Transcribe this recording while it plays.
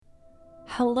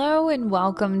Hello and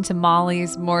welcome to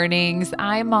Molly's Mornings.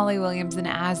 I'm Molly Williams, and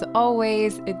as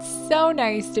always, it's so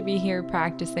nice to be here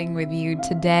practicing with you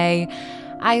today.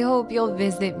 I hope you'll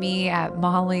visit me at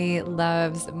Molly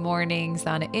Loves Mornings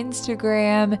on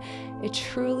Instagram. It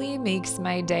truly makes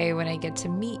my day when I get to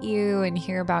meet you and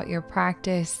hear about your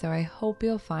practice, so I hope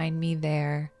you'll find me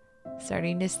there.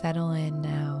 Starting to settle in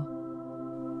now.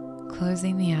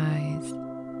 Closing the eyes.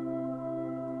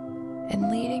 And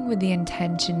leading with the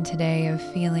intention today of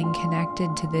feeling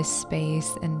connected to this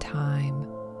space and time.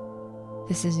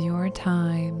 This is your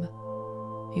time,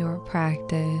 your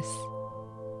practice.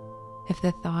 If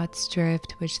the thoughts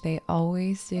drift, which they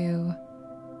always do,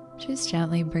 just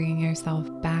gently bringing yourself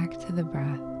back to the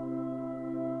breath.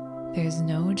 There's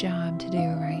no job to do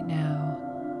right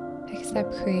now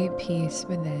except create peace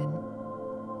within.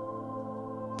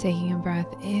 Taking a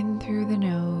breath in through the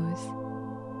nose,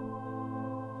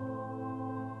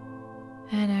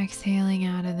 and exhaling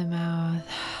out of the mouth,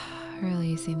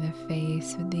 releasing the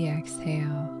face with the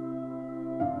exhale.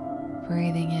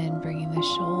 Breathing in, bringing the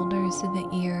shoulders to the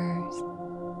ears.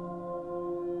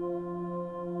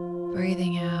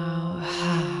 Breathing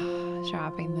out,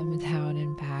 dropping them down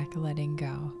and back, letting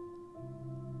go.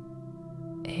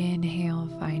 Inhale,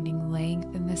 finding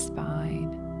length in the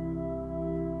spine.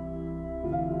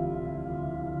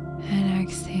 And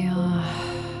exhale,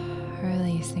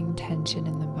 releasing tension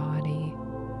in the body.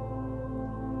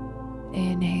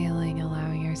 Inhaling,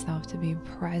 allowing yourself to be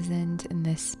present in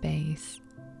this space.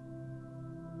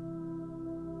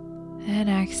 And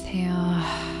exhale,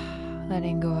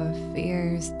 letting go of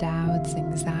fears, doubts,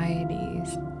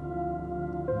 anxieties.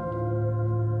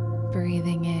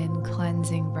 Breathing in,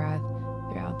 cleansing breath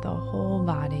throughout the whole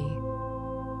body.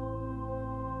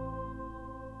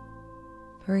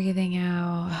 Breathing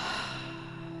out,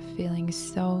 feeling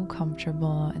so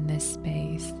comfortable in this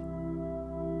space.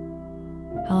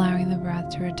 Allowing the breath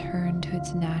to return to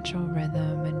its natural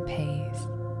rhythm and pace.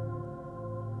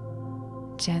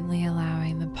 Gently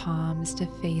allowing the palms to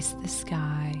face the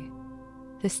sky,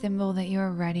 the symbol that you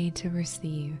are ready to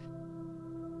receive.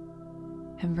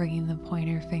 And bringing the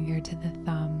pointer finger to the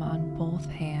thumb on both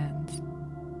hands.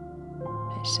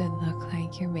 It should look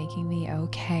like you're making the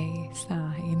okay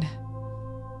sign.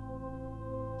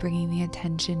 Bringing the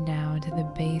attention now to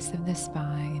the base of the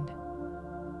spine.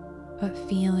 What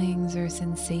feelings or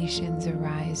sensations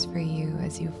arise for you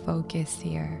as you focus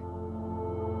here?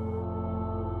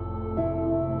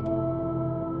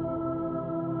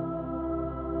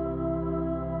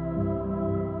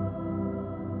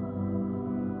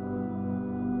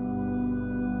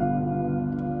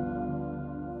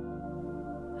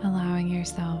 Allowing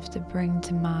yourself to bring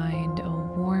to mind a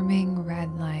warming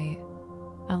red light,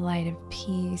 a light of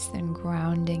peace and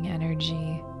grounding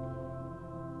energy.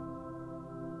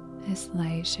 This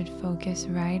light should focus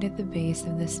right at the base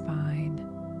of the spine.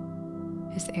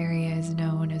 This area is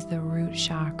known as the root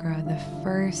chakra, the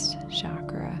first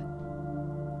chakra.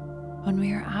 When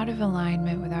we are out of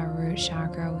alignment with our root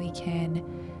chakra, we can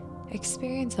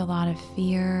experience a lot of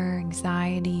fear,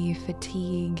 anxiety,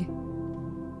 fatigue,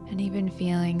 and even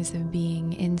feelings of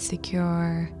being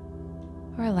insecure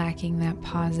or lacking that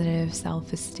positive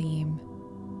self-esteem.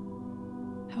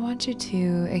 I want you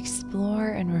to explore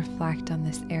and reflect on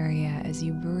this area as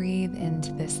you breathe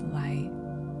into this light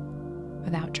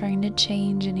without trying to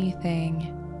change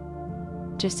anything,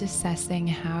 just assessing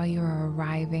how you are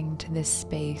arriving to this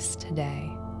space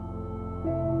today.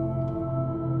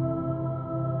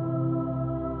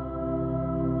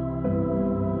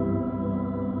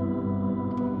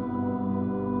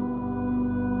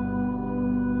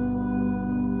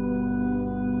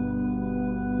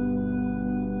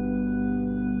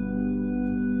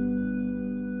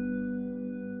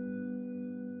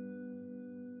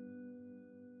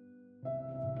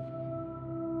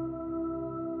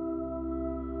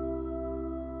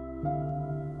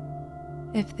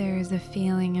 If there is a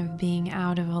feeling of being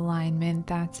out of alignment,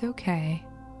 that's okay.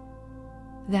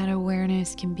 That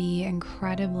awareness can be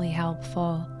incredibly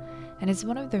helpful, and it's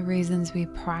one of the reasons we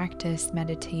practice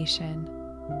meditation.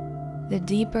 The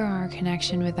deeper our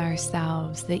connection with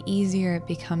ourselves, the easier it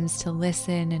becomes to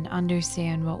listen and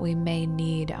understand what we may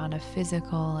need on a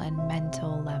physical and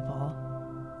mental level.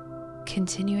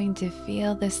 Continuing to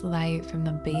feel this light from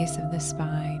the base of the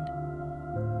spine.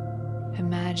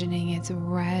 Imagining its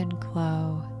red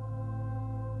glow.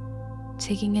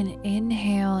 Taking an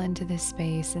inhale into this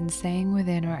space and saying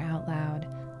within or out loud,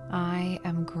 I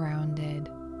am grounded.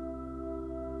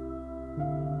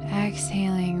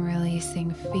 Exhaling,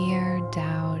 releasing fear,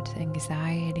 doubt,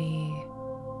 anxiety.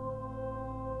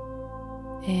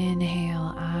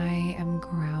 Inhale, I am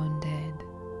grounded.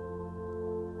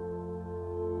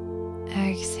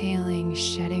 Exhaling,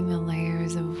 shedding the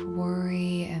layers of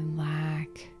worry and lack.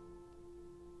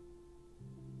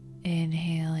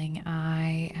 Inhaling,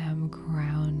 I am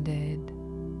grounded.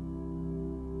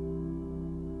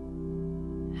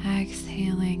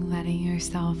 Exhaling, letting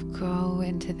yourself go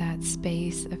into that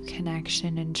space of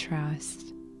connection and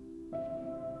trust.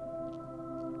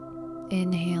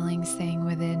 Inhaling, saying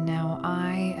within, now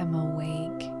I am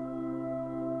awake.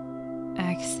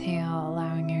 Exhale,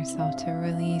 allowing yourself to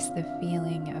release the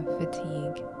feeling of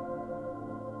fatigue.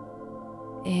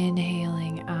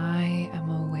 Inhaling, I am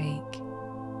awake.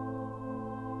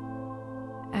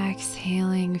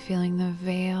 Exhaling, feeling the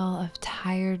veil of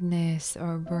tiredness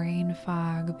or brain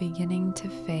fog beginning to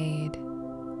fade.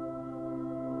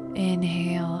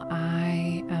 Inhale,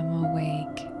 I am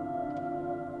awake.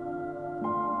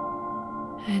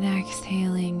 And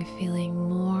exhaling, feeling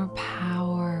more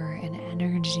power and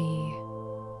energy.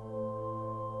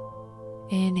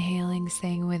 Inhaling,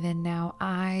 saying within, now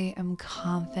I am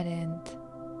confident.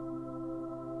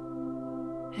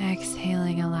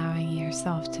 Exhaling, allowing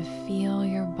yourself to feel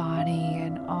your body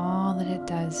and all that it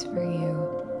does for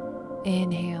you.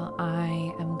 Inhale,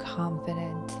 I am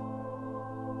confident.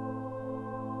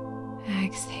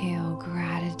 Exhale,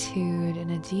 gratitude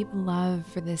and a deep love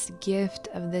for this gift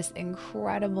of this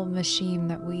incredible machine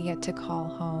that we get to call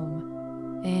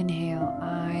home. Inhale,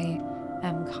 I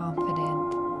am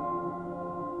confident.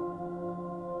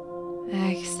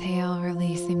 Exhale,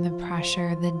 releasing the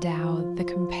pressure, the doubt, the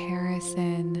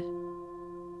comparison,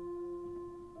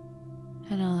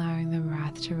 and allowing the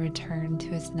breath to return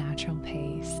to its natural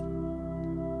pace.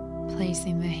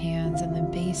 Placing the hands on the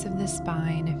base of the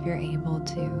spine if you're able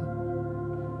to.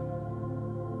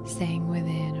 Saying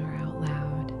within or out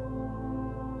loud,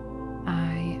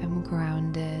 I am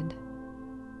grounded.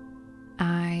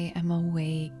 I am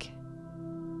awake.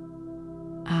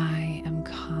 I am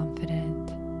confident.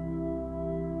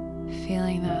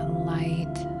 Feeling that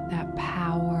light, that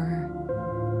power,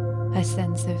 a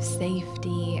sense of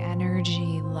safety,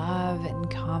 energy, love, and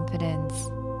confidence.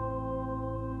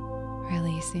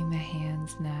 Releasing the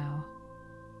hands now.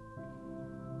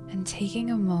 And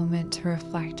taking a moment to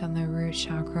reflect on the root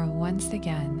chakra once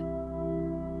again.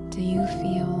 Do you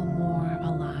feel more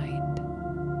aligned?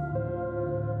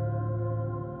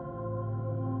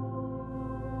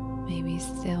 Maybe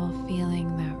still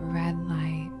feeling that red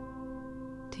light.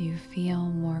 Do you feel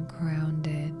more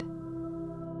grounded?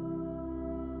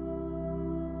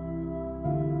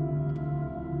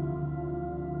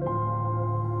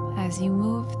 As you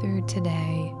move through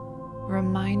today,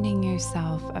 reminding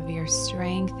yourself of your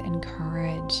strength and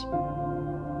courage,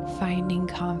 finding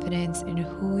confidence in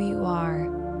who you are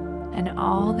and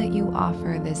all that you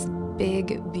offer this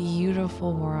big,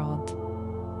 beautiful world.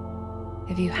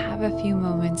 If you have a few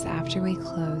moments after we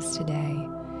close today,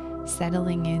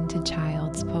 settling into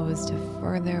child's pose to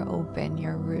further open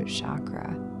your root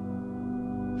chakra.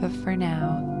 But for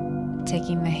now,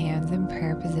 taking the hands in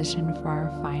prayer position for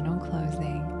our final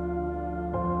closing.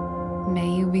 May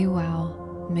you be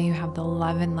well, may you have the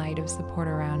love and light of support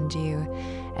around you,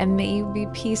 and may you be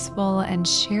peaceful and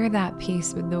share that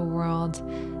peace with the world.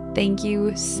 Thank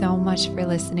you so much for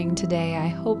listening today. I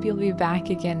hope you'll be back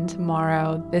again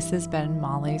tomorrow. This has been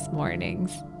Molly's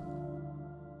Mornings.